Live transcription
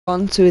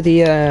On to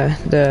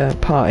the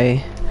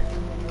party.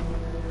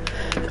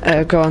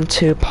 Go on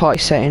to party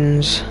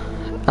settings,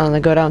 and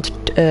then go down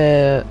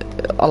to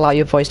allow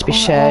your voice to be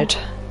shared.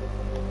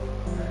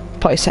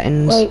 Party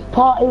settings. Wait,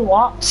 party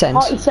what?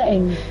 Settings. Party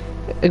settings.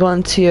 Go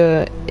on to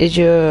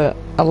your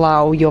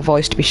allow your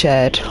voice to be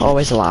shared.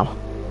 Always allow.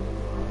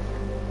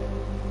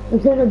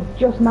 Instead of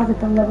just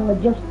microphone level,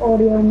 just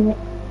audio,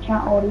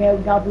 chat audio,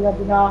 blah blah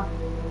blah.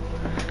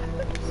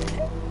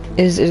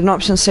 Is an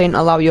option saying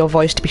allow your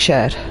voice to be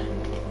shared?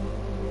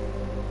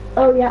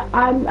 Oh yeah,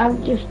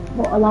 I'm just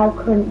allow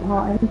current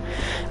party.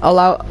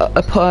 Allow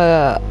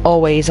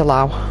always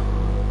allow.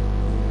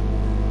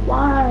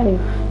 Why?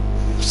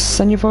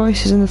 Send your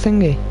voices in the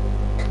thingy.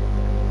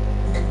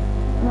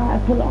 Right, I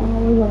put it on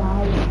always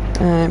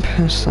allow.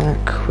 Press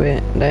that,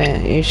 quit.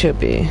 There, you should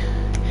be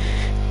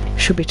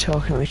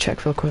talking. Let me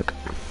check real quick.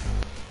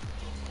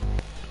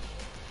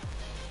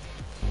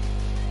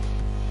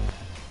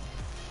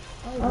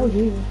 Oh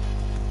Jesus.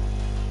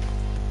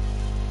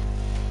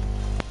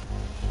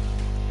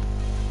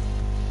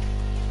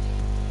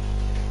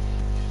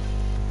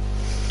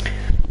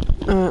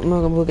 Alright,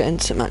 Morgan, we'll get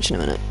into the match in a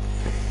minute.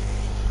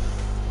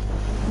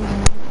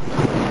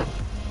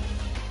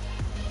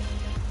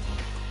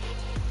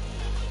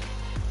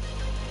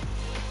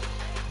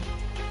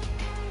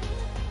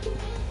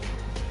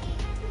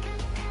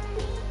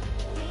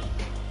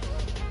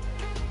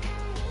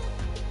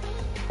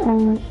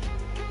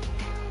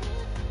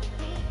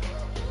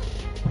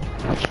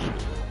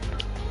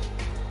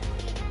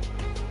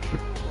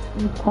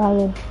 I'm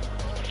tired.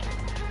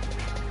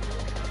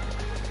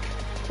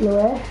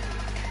 Lewis?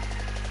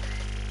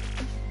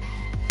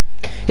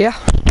 Yeah.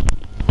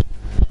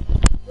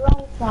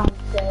 Long time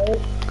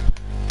ago.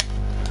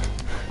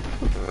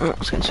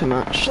 Let's get into a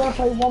match. Do you want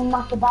to play one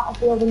match of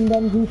Battlefield and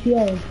then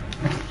GTA?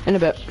 In a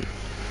bit.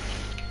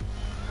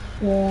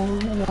 Yeah,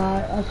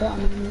 right, that's what I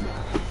mean.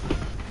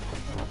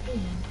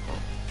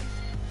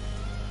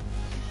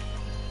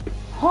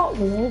 Hot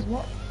Wheels?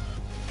 What?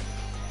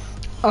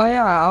 Oh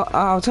yeah,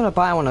 I was gonna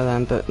buy one of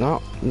them, but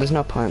there's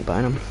no point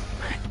buying them.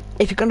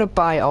 If you're gonna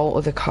buy all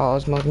other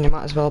cars, Morgan, you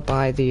might as well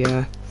buy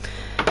the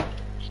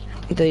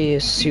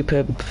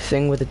super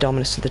thing with the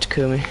Dominus of the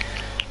Takumi.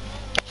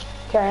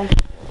 Okay.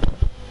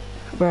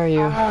 Where are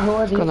you? Who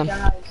are these Go on then.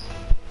 guys?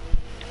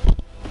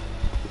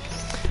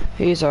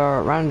 These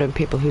are random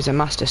people who's a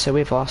master, so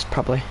we've lost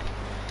probably.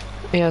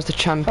 He has the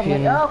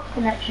champion. Oh,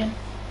 connection.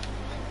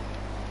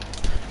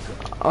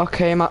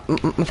 Okay, my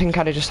thing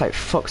kinda just like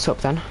fucked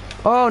up then.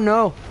 Oh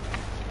no!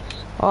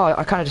 Oh,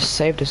 I kinda just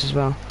saved this as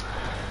well.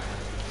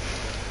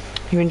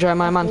 You enjoying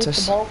my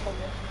mantis?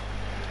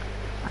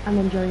 I'm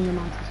enjoying the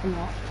mantis a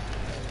lot.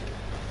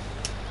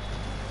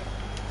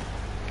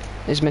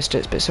 He's missed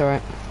it, but it's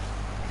alright.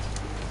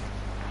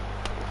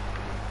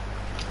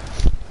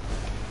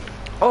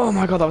 Oh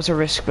my god, that was a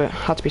risk, but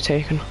had to be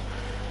taken.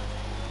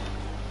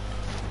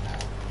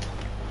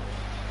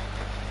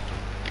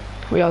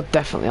 We are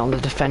definitely on the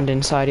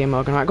defending side here,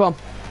 Morgan. Right, go on.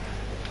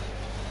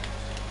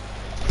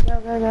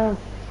 Go.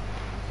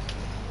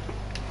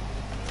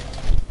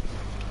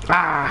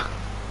 Ah!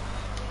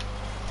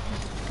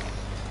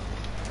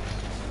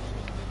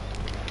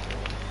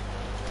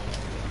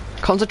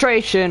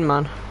 Concentration,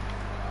 man.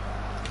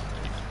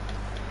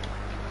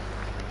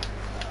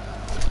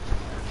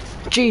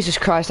 Jesus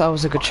Christ, that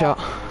was a good shot.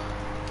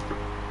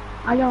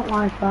 I don't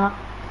like that.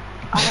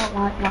 I don't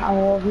like that at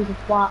all. He's a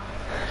flat.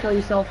 Kill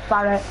yourself,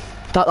 Barrett.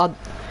 That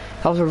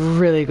was a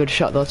really good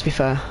shot, though, to be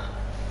fair.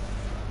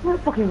 What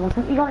the fucking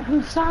wasn't? You got it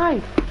from the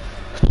side.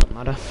 Doesn't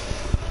matter.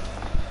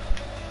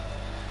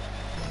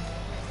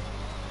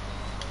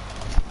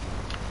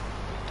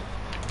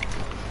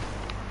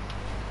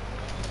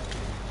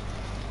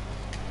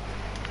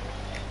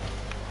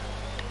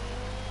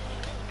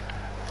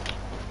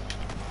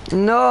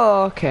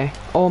 No, okay.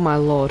 Oh my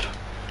lord.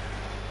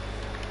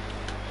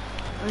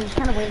 I'm just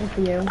kind of waiting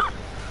for you.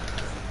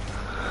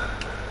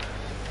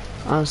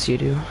 As you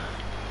do.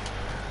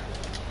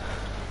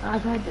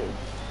 As I do.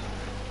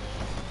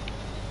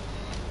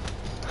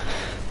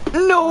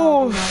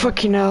 No,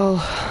 fucking hell.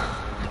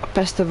 I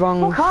pressed the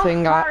wrong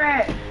thing.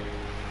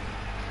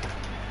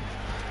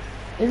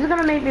 Is it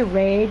gonna make me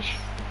rage?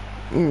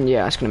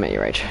 Yeah, it's gonna make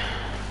you rage.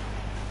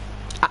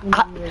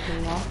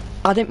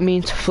 I didn't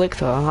mean to flick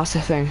though, that's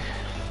the thing.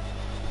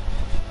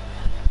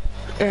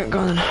 Go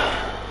on.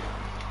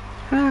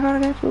 I gotta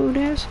get through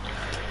this.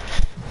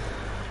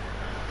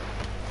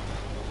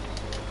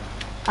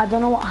 I don't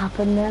know what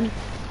happened then.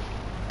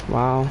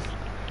 Wow.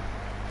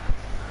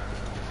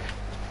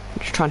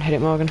 Just try and hit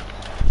it, Morgan.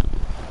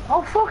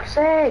 Oh fuck's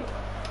sake!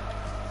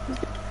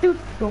 Dude,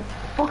 don't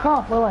fuck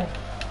off, Lily.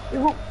 You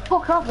won't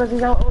fuck off because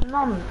he's out of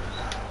nonce.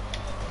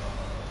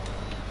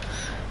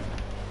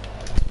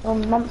 Oh,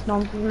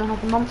 nonce, you know how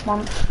to nonce.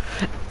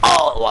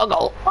 Oh, what a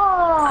goal!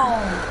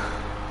 Oh!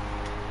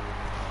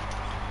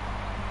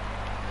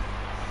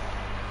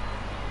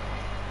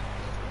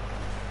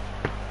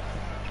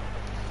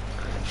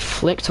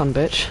 Flicked on,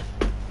 bitch.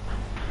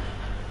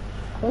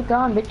 Hold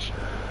on, bitch.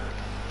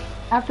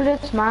 After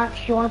this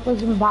match, you want to play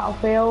some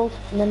Battlefield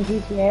and then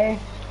GTA? A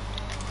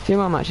few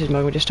more matches,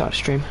 maybe we just start a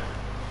stream.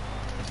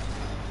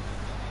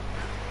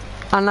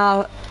 And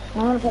I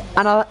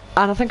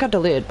think I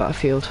deleted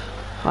Battlefield.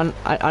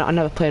 I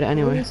never played it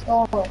anyway.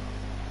 Reinstall it.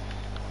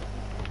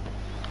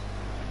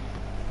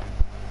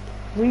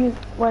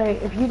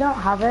 Wait, if you don't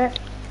have it...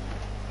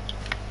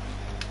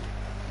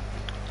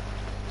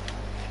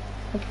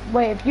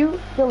 If you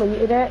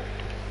deleted it...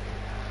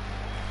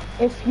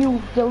 If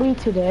you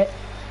deleted it,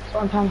 that's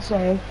what I'm trying to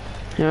say.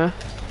 Yeah.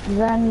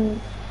 Then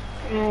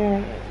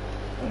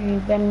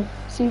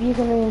see if you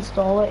can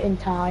reinstall it in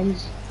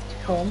times to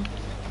come.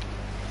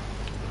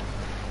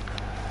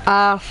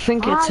 I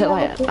think it'd take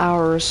like an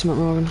hour or something,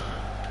 Morgan.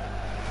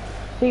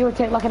 So it would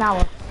take like an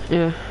hour?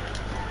 Yeah.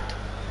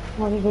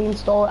 Well, you can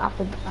reinstall it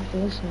after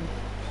this one.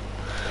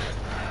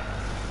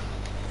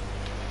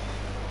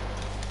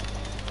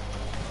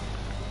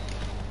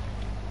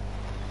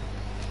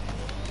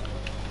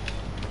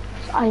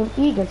 So I am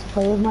eager to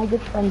play with my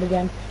good friend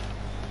again.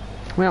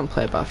 We haven't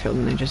played Battlefield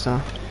in ages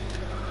though.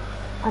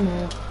 I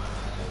know.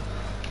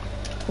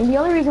 And the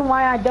only reason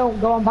why I don't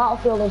go on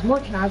Battlefield as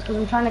much now is because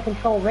I'm trying to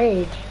control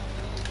rage.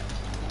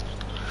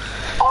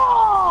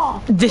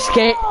 Oh! This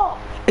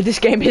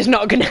game is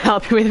not going to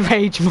help you with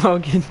rage,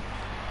 Morgan.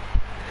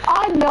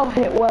 I know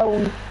it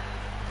won't.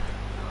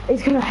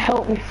 It's going to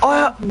help me.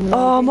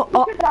 Oh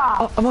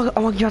my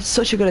God, you had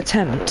such a good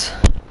attempt.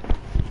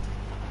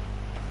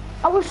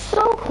 I was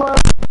so close.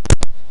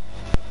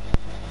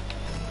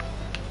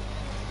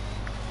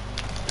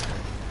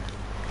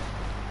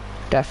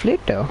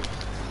 Deflito.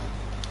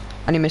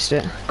 And you missed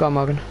it. Go on,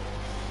 Morgan.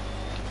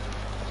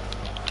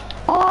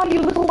 Oh,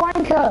 you little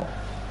wanker.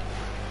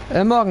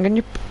 Morgan, can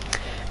you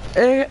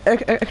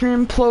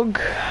unplug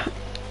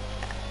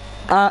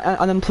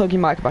and then plug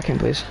your mic back in,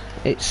 please?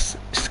 It's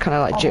kind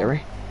of like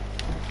jittery.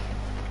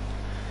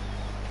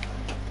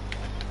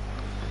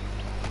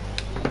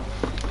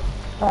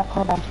 Right,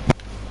 hold on.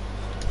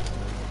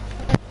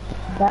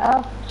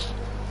 Better.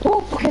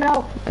 Oh, fucking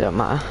hell. It don't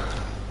matter.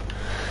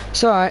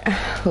 It's alright.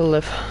 We'll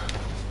live.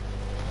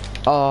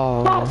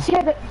 Oh. That's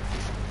it.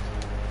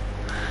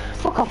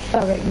 Fuck off,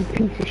 Ferret, you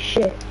piece of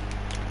shit.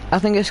 I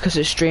think it's because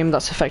it's streamed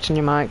that's affecting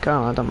your mic.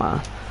 Oh, it don't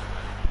matter.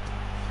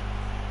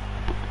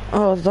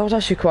 Oh, that was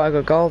actually quite a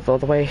good goal though,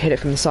 the way he hit it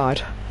from the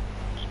side.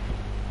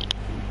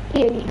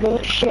 Yeah, you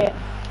little shit.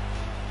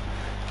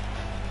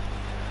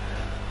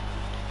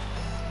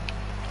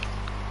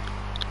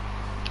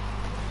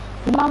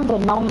 Remember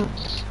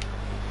nonce.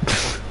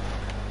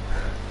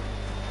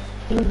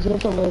 He's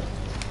Italy.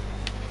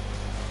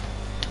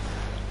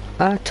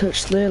 I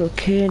touched little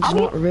kids,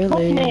 not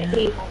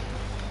really.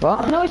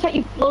 What? I noticed that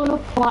you've blown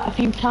up quite a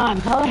few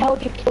times. How the hell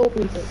did you kill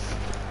people?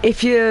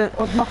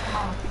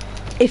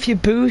 If you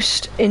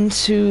boost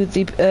into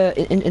the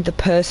into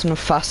person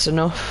fast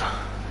enough,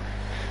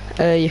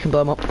 you can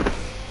blow them up.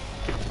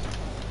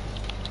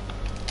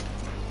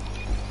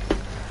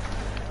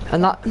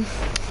 And that,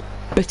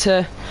 but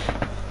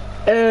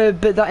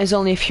that is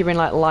only if you're in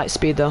like light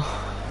speed though.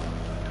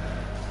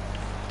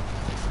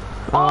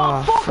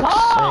 Oh, for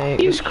fuck's sake,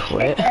 just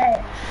quit.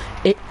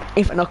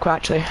 If not quit,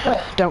 actually,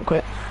 don't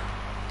quit.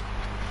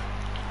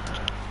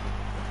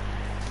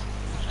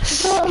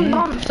 So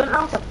nonsense, don't know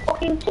how to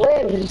fucking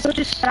play with it. It's such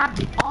a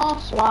sad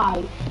arse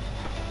life.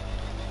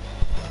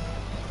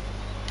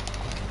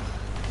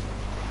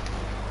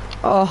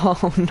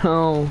 Oh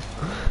no.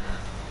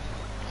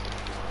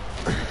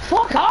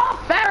 Fuck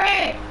off,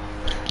 Barry!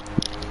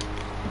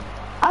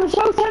 I'm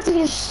so tempted to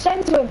just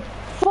send to him.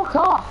 Fuck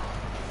off.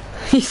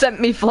 He sent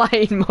me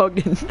flying,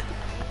 Morgan.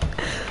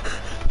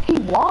 He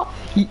what?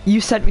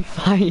 You sent me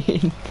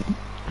flying.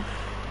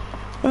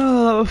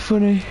 Oh, that was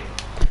funny.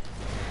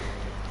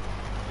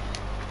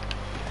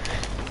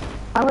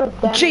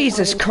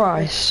 Jesus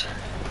Christ.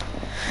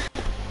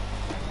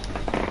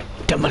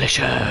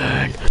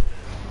 Demolition.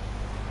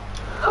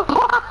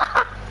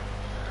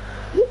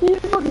 You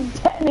fucking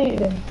detonated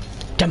him.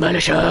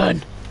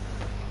 Demolition.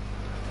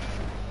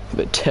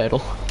 But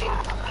turtle.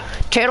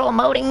 Turtle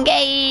mode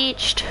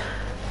engaged.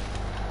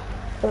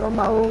 Turtle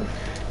mode.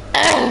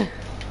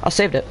 I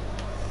saved it.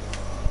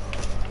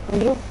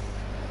 Did you?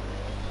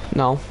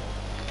 No.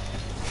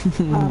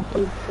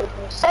 You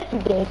said you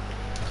did.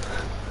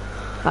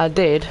 I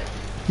did.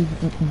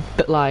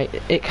 But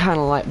like, it kind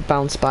of like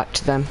bounced back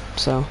to them,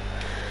 so.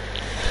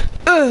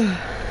 Oh,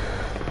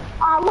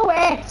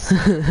 Louis!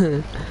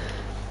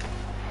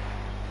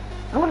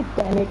 I want to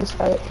detonate this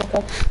ferret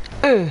clicker.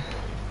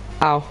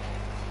 Ow.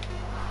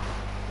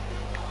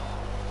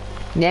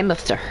 That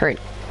must have hurt.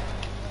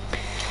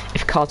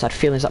 If cards had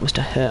feelings, that must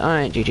have hurt.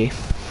 Alright, GG.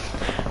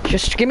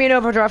 Just give me an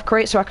overdrive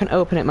crate so I can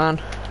open it, man.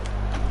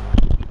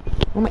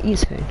 What am I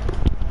eating?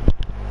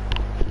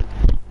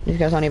 These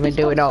guys aren't even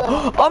doing all.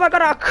 Oh my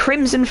god, our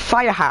crimson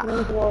fire hat.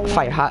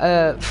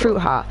 Fruit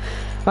hat.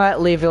 Right,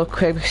 leave real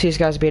quick because these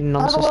guys are being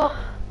nonsense.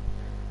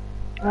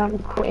 I'm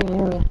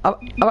quitting. I've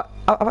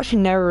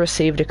actually never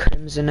received a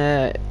crimson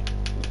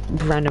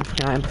random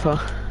fucking item before.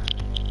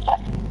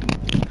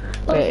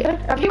 Wait.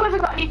 Have you ever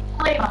got any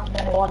flame on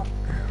anyone?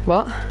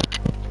 What?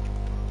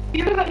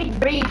 You ever got any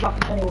rage off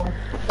of anyone?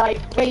 Like,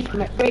 rage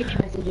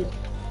messages?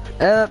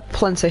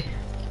 Plenty.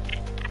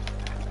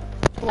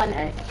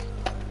 Plenty.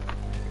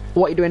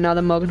 What are you doing now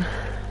then, Morgan?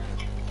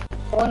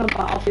 Going on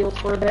Battlefield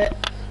for a bit.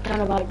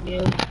 Kind of like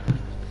you.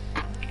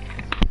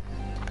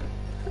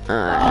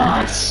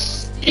 Ah.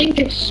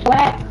 Stinking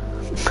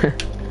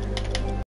sweat.